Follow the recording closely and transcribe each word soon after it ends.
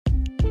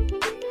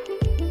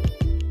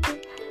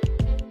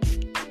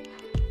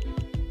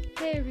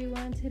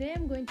today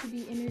I'm going to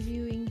be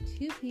interviewing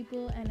two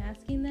people and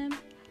asking them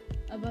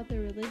about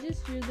their religious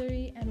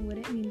jewelry and what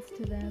it means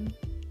to them.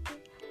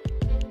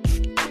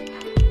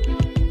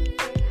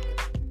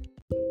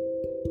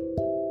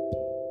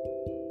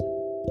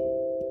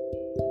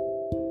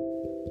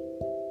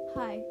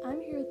 Hi,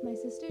 I'm here with my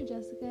sister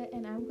Jessica,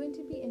 and I'm going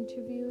to be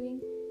interviewing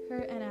her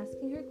and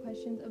asking her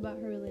questions about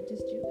her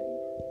religious jewelry.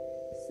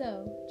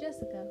 So,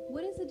 Jessica,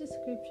 what is the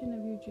description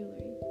of your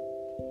jewelry?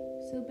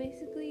 So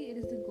basically, it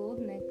is a gold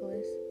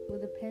necklace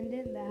with a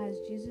pendant that has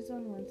Jesus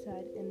on one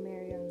side and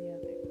Mary on the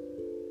other.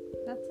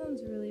 That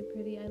sounds really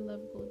pretty. I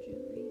love gold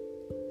jewelry.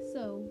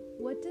 So,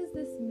 what does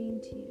this mean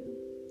to you?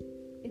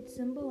 It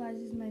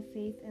symbolizes my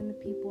faith and the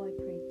people I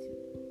pray to.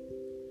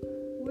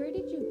 Where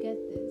did you get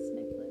this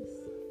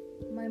necklace?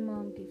 My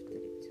mom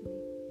gifted it to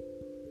me.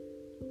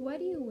 Why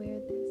do you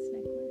wear this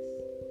necklace?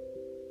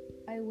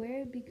 I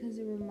wear it because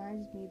it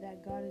reminds me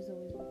that God is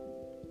always with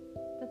me.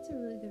 That's a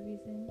really good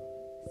reason.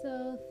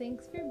 So,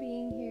 thanks for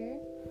being here.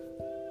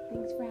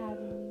 Thanks for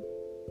having me.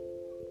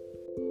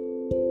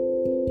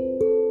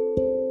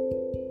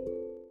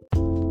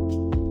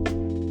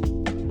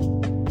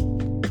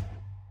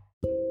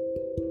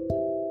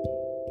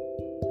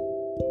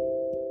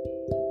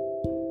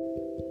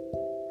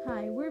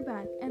 Hi, we're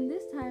back, and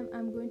this time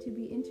I'm going to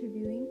be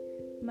interviewing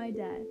my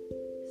dad.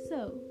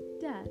 So,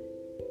 Dad,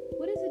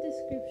 what is the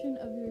description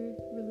of your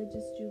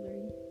religious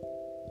jewelry?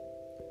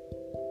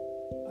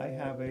 I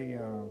have a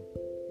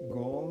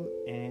gold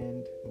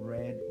and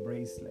red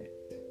bracelet.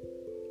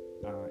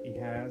 It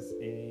has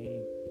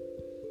a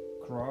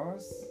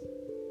cross,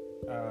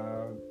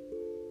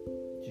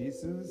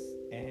 Jesus,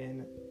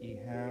 and it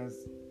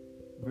has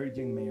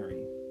Virgin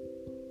Mary.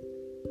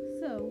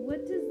 So,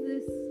 what does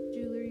this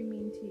jewelry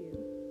mean to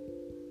you?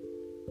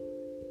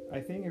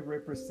 I think it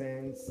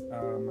represents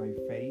my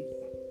faith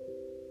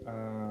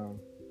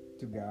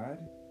to God,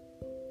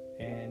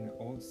 and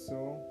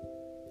also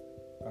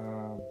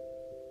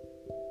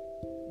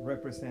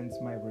represents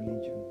my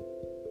religion.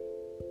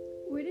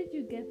 Where did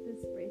you get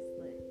this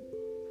bracelet?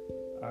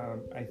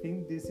 I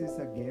think this is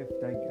a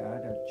gift I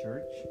got at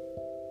church.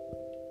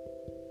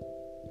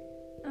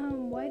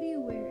 Why do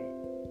you wear it?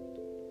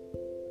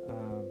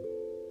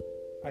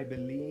 I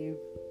believe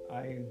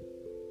I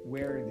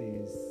wear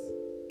this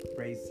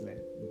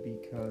bracelet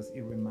because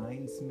it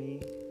reminds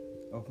me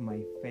of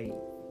my faith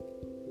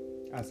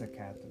as a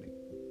Catholic.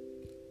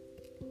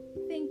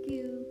 Thank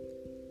you.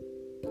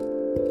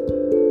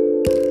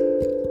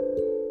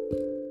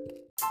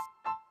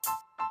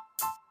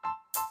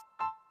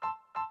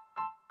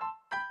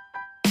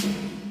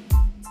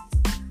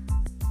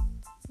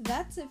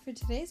 That's it for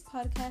today's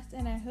podcast,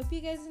 and I hope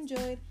you guys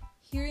enjoyed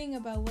hearing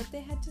about what they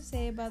had to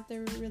say about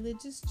their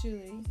religious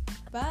jewelry.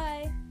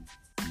 Bye!